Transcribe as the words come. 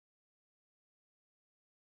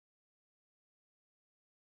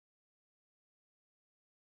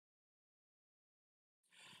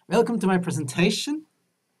Welcome to my presentation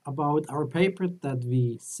about our paper that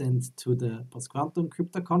we sent to the Post-Quantum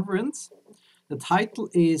Crypto Conference. The title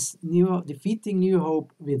is Defeating NewHope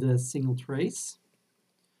with a Single Trace.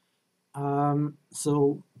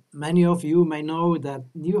 So many of you may know that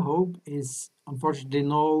NewHope is unfortunately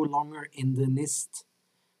no longer in the NIST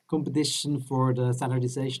competition for the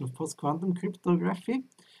standardization of post-quantum cryptography.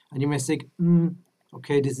 And you may think,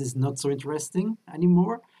 okay, this is not so interesting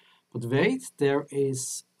anymore. But wait, there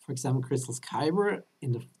is, for example, Kyber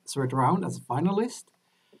in the third round as a finalist.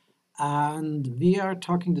 And we are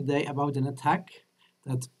talking today about an attack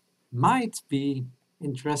that might be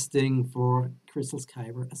interesting for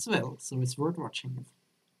Kyber as well. So it's worth watching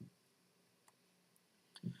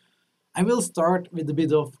it. I will start with a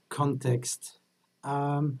bit of context.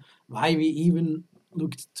 Why we even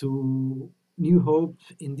looked to NewHope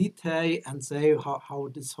in detail and say how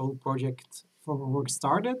this whole project for our work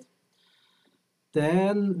started.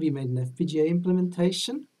 Then we made an FPGA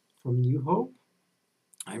implementation from NewHope.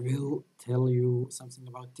 I will tell you something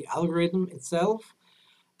about the algorithm itself.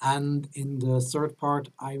 And in the third part,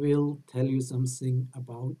 I will tell you something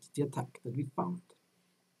about the attack that we found,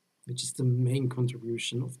 which is the main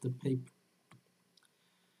contribution of the paper.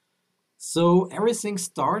 So everything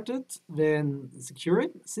started when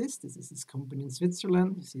Curiger, this is this company in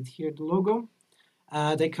Switzerland, you see it here, the logo.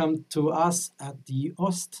 They come to us at the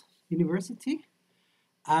Ost University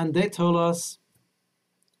and they told us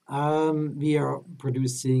we are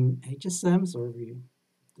producing HSMs, or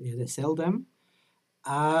they sell them.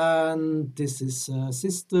 And this is a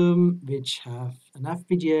system which have an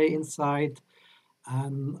FPGA inside,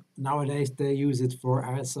 and nowadays they use it for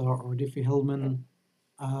RSR or Diffie-Hellman,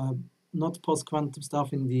 not post-quantum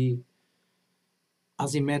stuff in the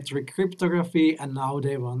asymmetric cryptography, and now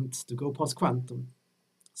they want to go post-quantum.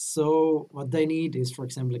 So what they need is, for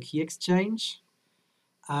example, a key exchange.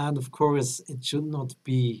 And of course, it should not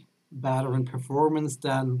be better in performance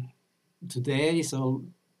than today, so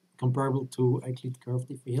comparable to a Euclid curve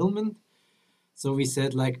Diffie-Hellman. So we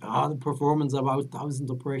said the performance about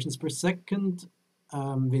 1,000 operations per second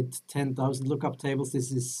with 10,000 lookup tables.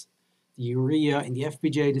 This is the urea in the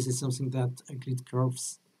FPGA. This is something that Euclid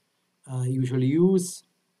curves usually use.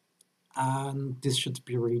 And this should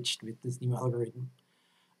be reached with this new algorithm.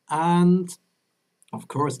 And of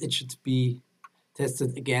course, it should be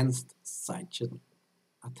tested against side-chain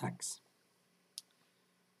attacks.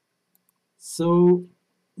 So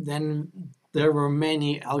then there were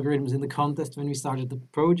many algorithms in the contest when we started the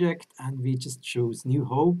project, and we just chose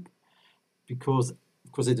NewHope because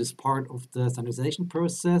it is part of the standardization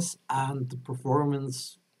process and the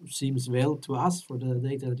performance seems well to us for the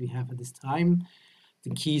data that we have at this time. The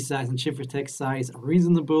key size and ciphertext size are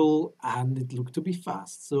reasonable and it looked to be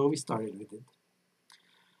fast, so we started with it.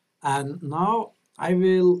 And now I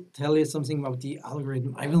will tell you something about the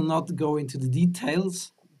algorithm. I will not go into the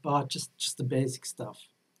details, but just the basic stuff.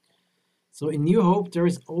 So in NewHope, there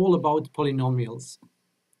is all about polynomials.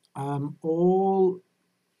 All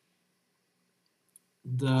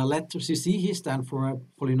the letters you see here stand for a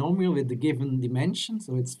polynomial with the given dimension.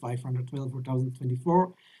 So it's 512 or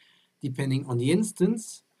 1024, depending on the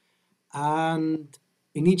instance. And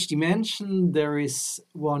in each dimension, there is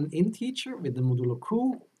one integer with the modulo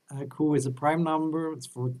q. Q is a prime number. It's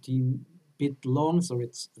 14-bit long, so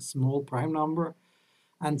it's a small prime number.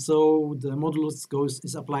 And so the modulus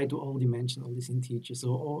is applied to all dimensions of this integer.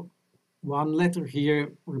 So one letter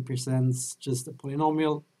here represents just a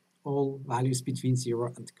polynomial, all values between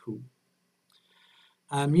 0 and q.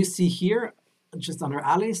 You see here, just under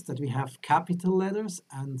Alice, that we have capital letters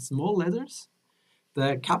and small letters.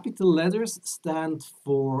 The capital letters stand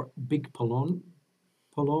for big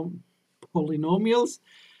polynomials,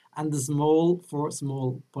 and the small for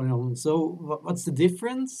small polynomials. So what's the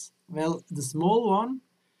difference? Well, the small one,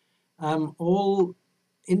 all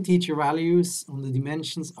integer values on the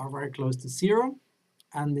dimensions are very close to 0.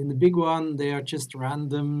 And in the big one, they are just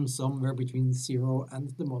random, somewhere between 0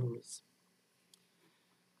 and the modulus.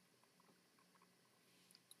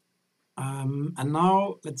 And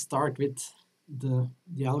now let's start with the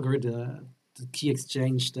algorithm, the key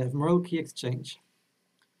exchange, the ephemeral key exchange.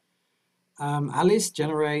 Alice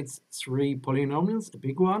generates 3 polynomials, a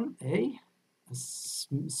big one, A, a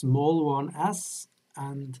small one, S,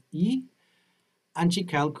 and E. And she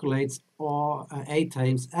calculates A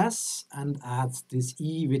times S and adds this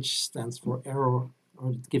E, which stands for error,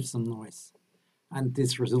 or it gives some noise. And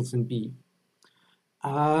this results in B.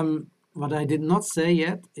 What I did not say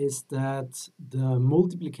yet is that the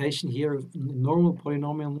multiplication here, in normal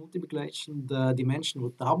polynomial multiplication, the dimension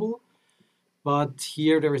would double. But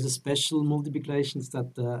here there is a special multiplication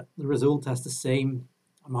that the result has the same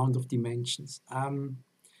amount of dimensions.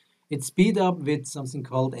 It's speed up with something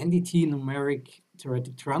called NDT, numeric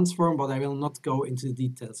theoretic transform, but I will not go into the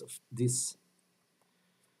details of this.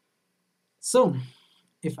 So,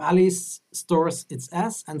 if Alice stores its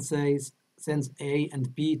S and sends A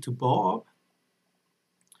and B to Bob,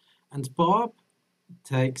 and Bob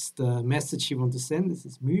takes the message he wants to send, this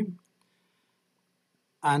is mu,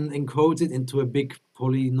 and encodes it into a big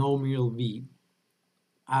polynomial V.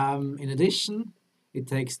 In addition, it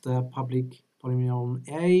takes the public polynomial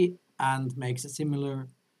A and makes a similar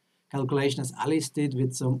calculation as Alice did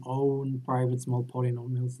with some own private small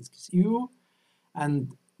polynomials. This is U.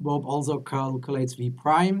 And Bob also calculates V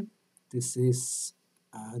prime. This is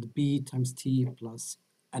the B times T plus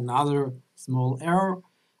another small error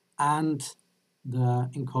and the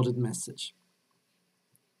encoded message.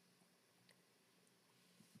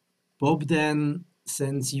 Bob then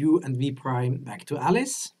sends U and V prime back to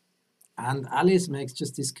Alice, and Alice makes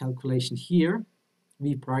just this calculation here,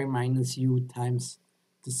 V prime minus U times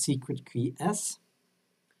the secret key S.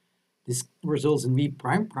 This results in V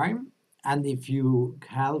prime prime, and if you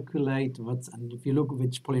calculate and if you look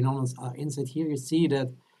which polynomials are inside here, you see that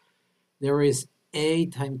there is A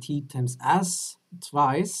times T times S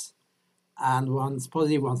twice, and one's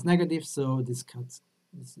positive, one's negative, so this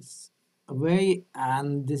is away,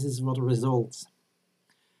 and this is what results.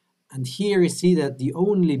 And here you see that the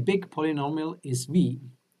only big polynomial is V.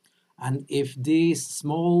 And if these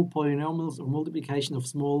small polynomials or multiplication of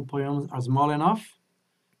small polynomials are small enough,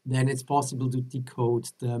 then it's possible to decode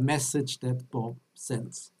the message that Bob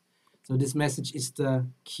sends. So this message is the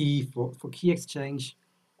key for key exchange,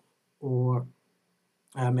 or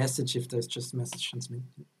a message if there's just message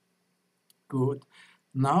transmitted. Good.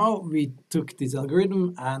 Now we took this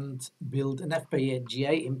algorithm and built an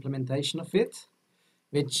FPGA implementation of it,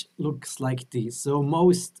 which looks like this. So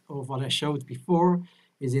most of what I showed before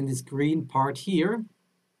is in this green part here,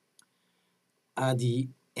 the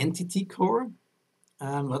entity core.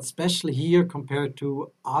 What's special here compared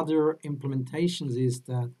to other implementations is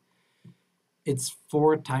that it's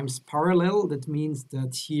 4 times parallel. That means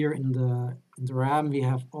that here in the RAM we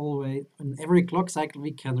have always, in every clock cycle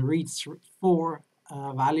we can read 4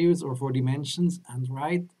 values or 4 dimensions and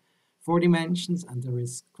write 4 dimensions, and there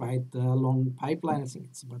is quite a long pipeline. I think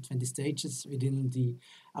it's about 20 stages within the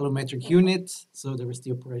allometric unit. So there is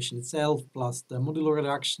the operation itself plus the modulo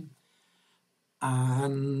reduction,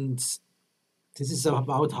 and this is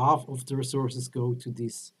about half of the resources go to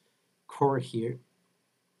this core here.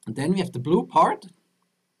 And then we have the blue part.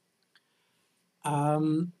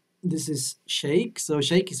 This is shake. So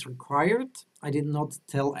shake is required. I did not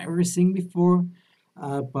tell everything before,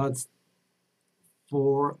 but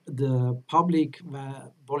for the public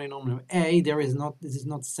polynomial A, this is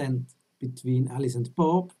not sent between Alice and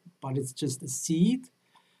Bob, but it's just a seed,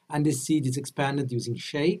 and this seed is expanded using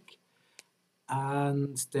shake,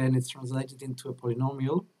 and then it's translated into a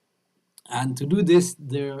polynomial. And to do this,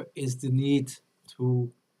 there is the need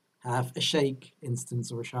to have a shake instance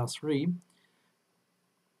or SHA-3,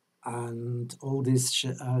 and all these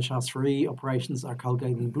SHA-3 operations are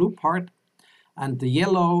calculated in the blue part, and the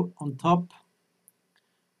yellow on top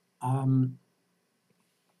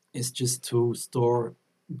is just to store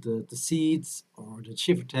the seeds or the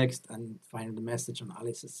ciphertext and find the message on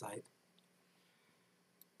Alice's side.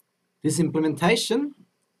 This implementation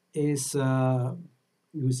is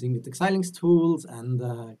using the Xilinx tools and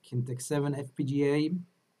Kintex 7 FPGA.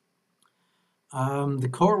 The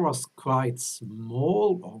core was quite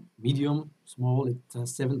small, or medium small. It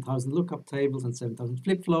has 7,000 lookup tables and 7,000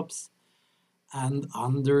 flip-flops, and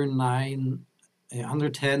under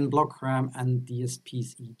 10 block RAM and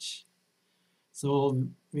DSPs each. So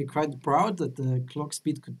we're quite proud that the clock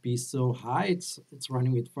speed could be so high. It's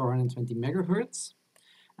running with 420 megahertz,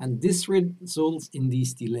 and this results in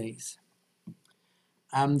these delays.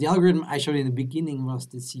 The algorithm I showed in the beginning was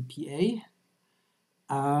the CPA.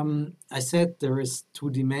 I said there is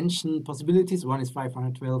 2-dimension possibilities. One is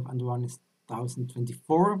 512 and one is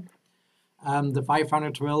 1024. The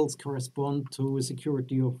 512s correspond to a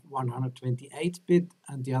security of 128-bit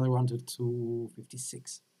and the other one to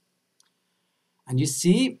 256. And you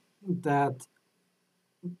see that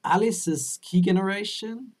Alice's key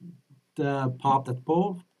generation, the part that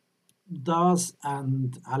Bob does,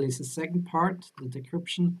 and Alice's second part, the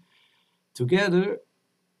decryption, together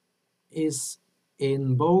is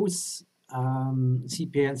in both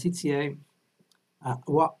CPA and CCA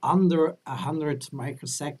under 100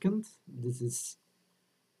 microseconds. This is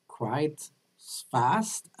quite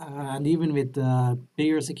fast, and even with the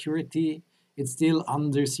bigger security, it's still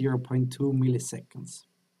under 0.2 milliseconds.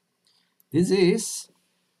 This is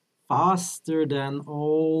faster than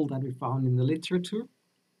all that we found in the literature.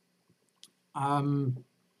 And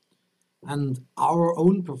our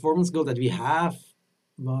own performance goal that we have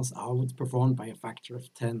was outperformed by a factor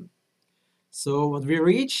of 10. So what we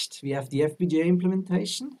reached, we have the FPGA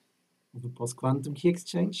implementation of the post-quantum key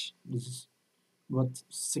exchange. This is what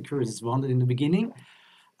Securities wanted in the beginning.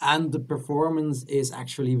 And the performance is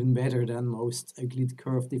actually even better than most Euclid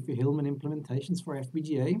curve Diffie-Hellman implementations for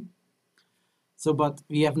FPGA. So, but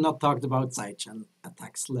we have not talked about sidechain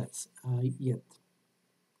attacks yet.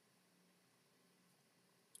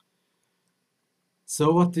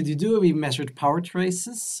 So what did you do? We measured power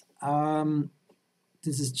traces.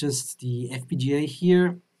 This is just the FPGA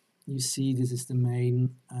here. You see this is the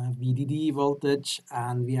main VDD voltage,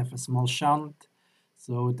 and we have a small shunt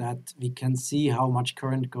so that we can see how much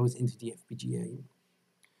current goes into the FPGA.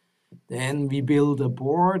 Then we build a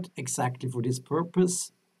board exactly for this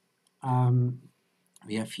purpose.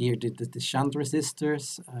 We have here the shunt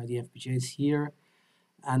resistors, the FPGA is here,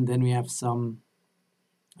 and then we have some,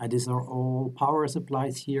 these are all power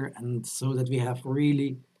supplies here, and so that we have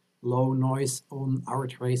really low noise on our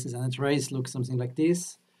traces. And a trace looks something like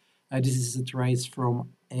this. This is a trace from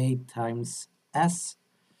A times S.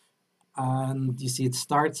 And you see it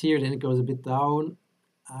starts here, then it goes a bit down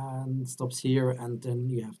and stops here, and then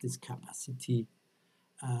you have this capacity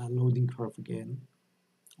loading curve again,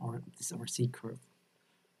 or this RC curve.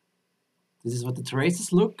 This is what the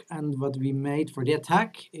traces look, and what we made for the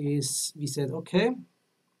attack is we said, okay,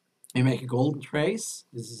 we make a golden trace.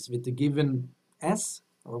 This is with the given S,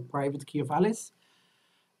 or private key of Alice,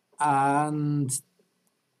 and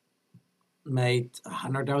made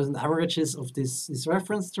 100,000 averages of this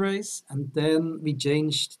reference trace, and then we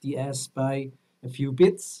changed the S by a few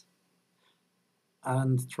bits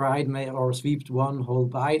and tried or swept one whole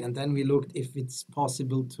byte, and then we looked if it's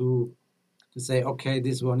possible to say, okay,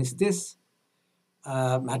 this one is this,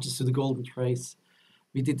 matches to the golden trace.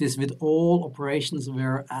 We did this with all operations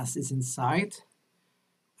where S is inside.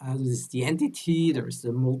 This is the entity, there is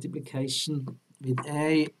the multiplication with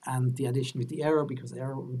A and the addition with the error, because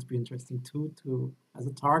error would be interesting too as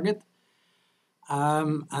a target.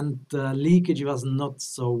 And the leakage was not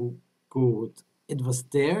so good. It was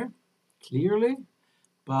there, clearly,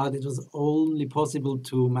 but it was only possible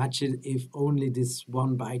to match it if only this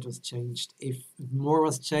one byte was changed. If more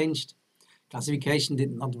was changed, classification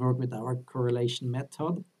did not work with our correlation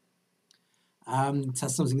method. It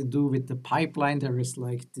has something to do with the pipeline. There is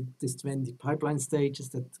like this 20 pipeline stages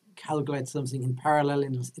that calculate something in parallel,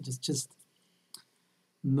 and it was just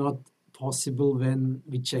not possible when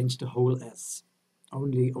we changed the whole S.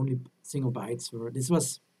 Only single bytes were. It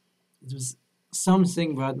was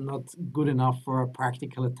something, but not good enough for a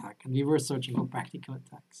practical attack, and we were searching for practical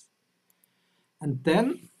attacks. And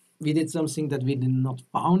then we did something that we did not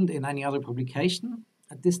found in any other publication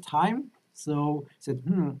at this time. So we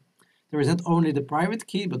said, there is not only the private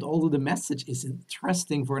key, but also the message is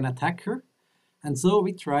interesting for an attacker. And so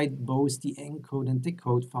we tried both the encode and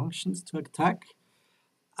decode functions to attack.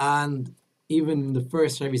 And even in the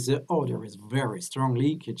first try, we said, oh, there is very strong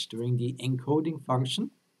leakage during the encoding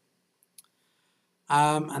function.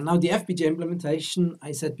 And now the FPGA implementation,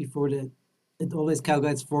 I said before that it always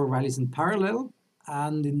calculates 4 values in parallel.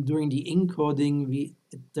 And during the encoding,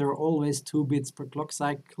 there are always 2 bits per clock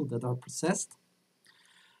cycle that are processed.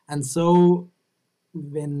 And so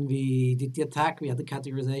when we did the attack, we had the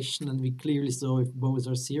categorization, and we clearly saw if both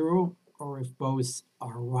are 0 or if both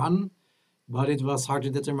are 1. But it was hard to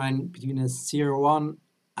determine between a 0, 1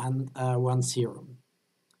 and a 1, 0.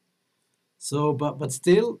 So, but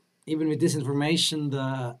still, even with this information,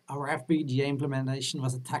 our FPGA implementation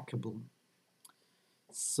was attackable.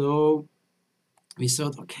 So we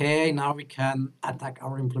thought, okay, now we can attack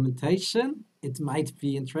our implementation. It might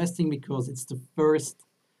be interesting because it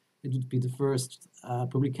would be the first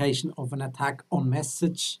publication of an attack on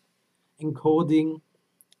message encoding.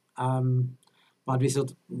 But we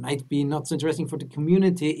thought it might be not so interesting for the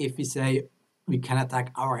community if we say we can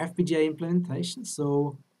attack our FPGA implementation.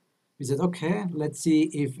 So we said, okay, let's see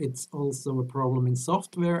if it's also a problem in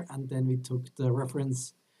software. And then we took the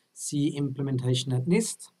reference C implementation at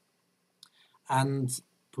NIST and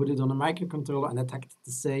put it on a microcontroller and attacked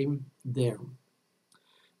the same there.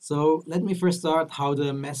 So let me first start how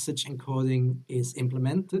the message encoding is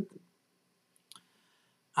implemented.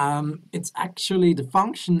 It's actually, the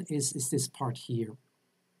function is this part here.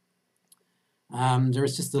 There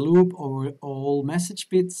is just a loop over all message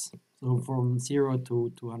bits, so from 0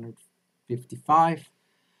 to 255.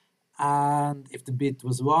 And if the bit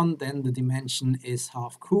was 1, then the dimension is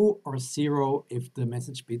half Q, or 0 if the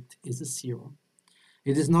message bit is a 0.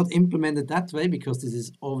 It is not implemented that way because this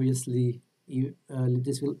is obviously,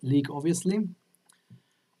 this will leak obviously.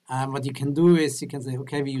 What you can do is you can say,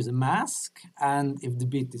 okay, we use a mask, and if the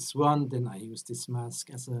bit is 1, then I use this mask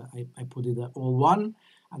as I put it at all 1,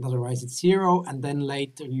 and otherwise it's 0, and then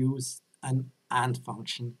later use an AND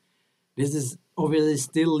function. This is obviously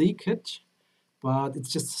still leakage, but it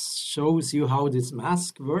just shows you how this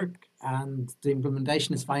mask works, and the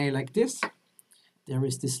implementation is finally like this. There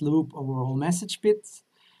is this loop over all message bits,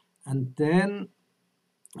 and then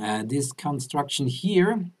this construction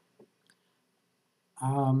here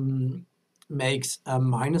makes a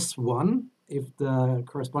 -1 if the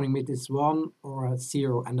corresponding bit is 1 or a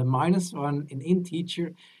 0, and a -1 in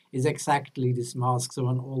integer is exactly this mask, so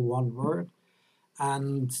an all one word,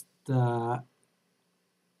 and the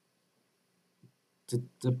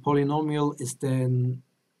polynomial is then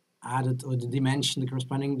added, or the dimension, the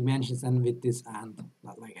corresponding dimension is then with this AND,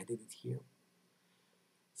 like I did it here.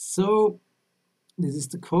 So this is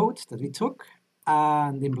the code that we took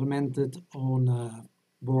and implemented on a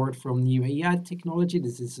board from NewHope technology.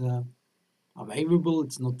 This is available,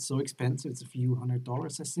 it's not so expensive, it's a few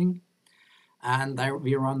 $100s I think. And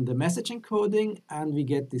we run the message encoding and we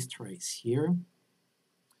get this trace here.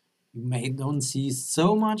 You may don't see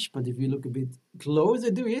so much, but if you look a bit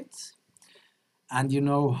closer to it, and you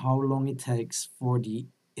know how long it takes for the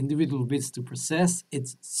individual bits to process,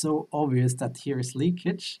 it's so obvious that here is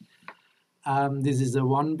leakage. This is a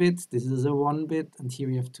 1 bit, this is a 1 bit, and here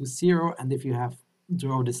you have 2 0, and if you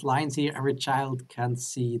draw these lines here, every child can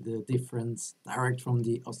see the difference direct from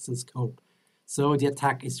the oscilloscope. So the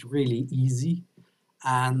attack is really easy,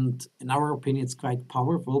 and in our opinion it's quite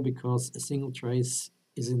powerful because a single trace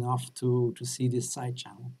is enough to see this side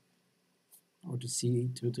channel, or to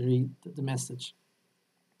read the message.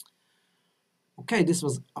 Okay, this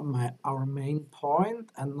was our main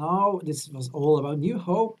point, and now this was all about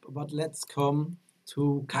NewHope, but let's come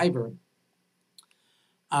to Kyber.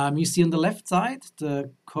 You see on the left side the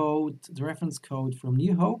reference code from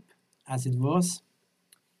NewHope, as it was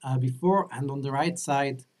before, and on the right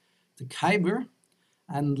side the Kyber.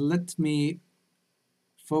 And let me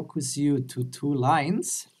focus you to 2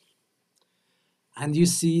 lines, and you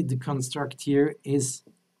see the construct here is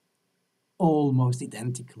almost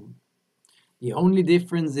identical. The only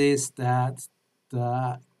difference is that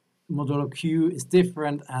the modulo Q is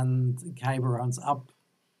different and Kyber rounds up,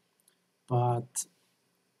 but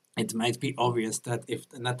it might be obvious that if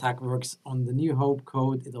an attack works on the NewHope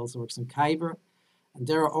code, it also works on Kyber. And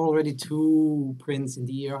there are already 2 prints in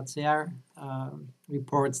the ERCR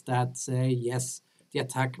reports that say, yes, the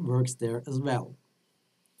attack works there as well.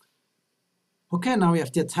 Okay, now we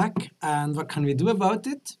have the attack, and what can we do about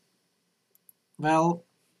it? Well,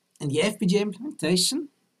 in the FPGA implementation,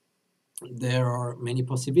 there are many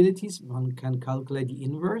possibilities. One can calculate the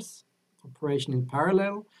inverse operation in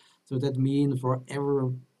parallel. So that means for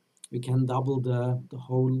every, we can double the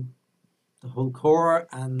whole core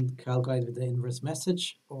and calculate with the inverse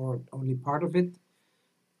message, or only part of it.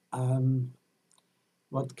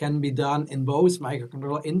 What can be done in both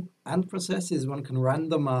microcontroller and processors, one can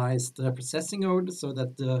randomize the processing order so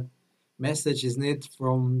that the message is not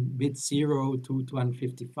from bit 0 to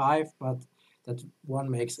 255, but that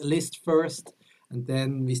one makes a list first, and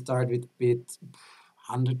then we start with bit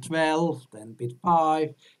 112, then bit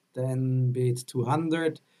 5, then bit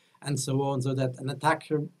 200, and so on, so that an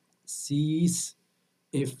attacker sees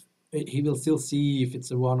if he will still see if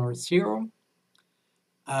it's a 1 or a 0,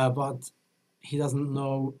 but he doesn't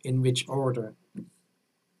know in which order.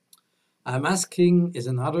 Masking is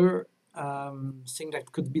another thing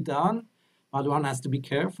that could be done, but one has to be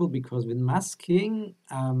careful because with masking,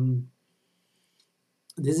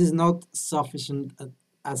 this is not sufficient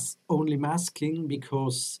as only masking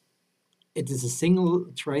because it is a single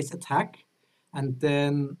trace attack, and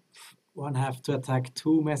then one have to attack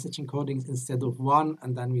 2 message encodings instead of 1,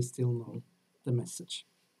 and then we still know the message.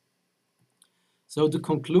 So to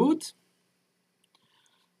conclude,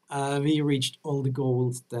 we reached all the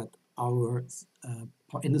goals that our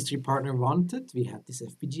industry partner wanted. We had this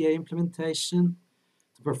FPGA implementation.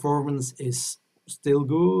 The performance is still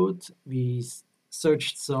good. We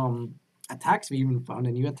searched some attacks. We even found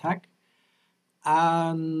a new attack.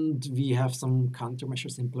 And we have some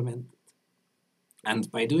countermeasures implemented.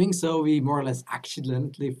 And by doing so, we more or less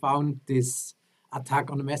accidentally found this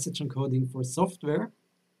attack on the message encoding for software.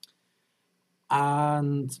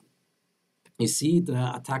 And you see,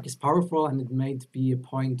 the attack is powerful, and it might be a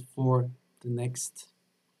point for the next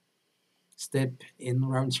step in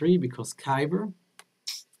round 3 because Kyber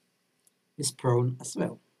is prone as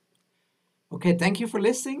well. Okay, thank you for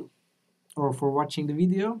listening or for watching the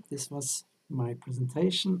video. This was my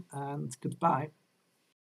presentation, and goodbye.